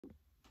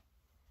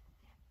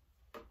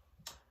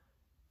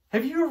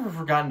Have you ever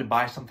forgotten to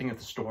buy something at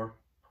the store?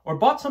 Or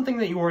bought something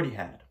that you already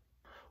had?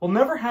 We'll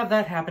never have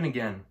that happen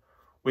again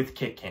with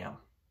KitCam.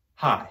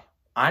 Hi,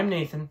 I'm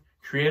Nathan,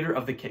 creator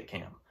of the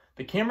KitCam,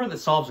 the camera that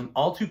solves an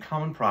all too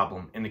common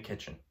problem in the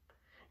kitchen.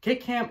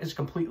 KitCam is a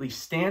completely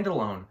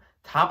standalone,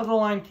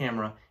 top-of-the-line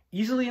camera,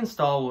 easily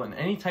installable in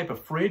any type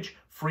of fridge,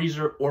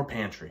 freezer, or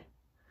pantry.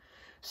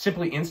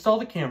 Simply install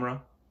the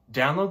camera,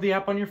 download the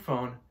app on your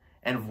phone,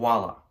 and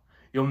voila!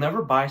 You'll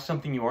never buy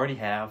something you already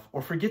have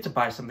or forget to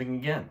buy something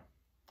again.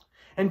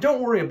 And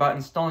don't worry about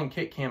installing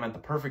KitCam at the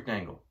perfect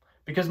angle,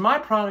 because my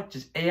product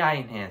is AI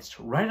enhanced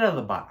right out of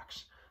the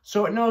box,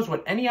 so it knows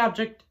what any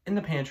object in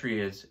the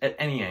pantry is at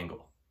any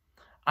angle.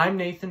 I'm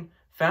Nathan,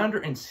 founder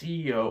and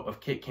CEO of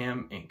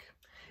KitCam Inc.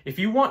 If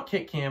you want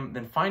KitCam,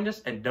 then find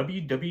us at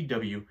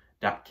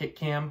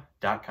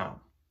www.kitcam.com.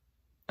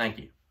 Thank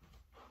you.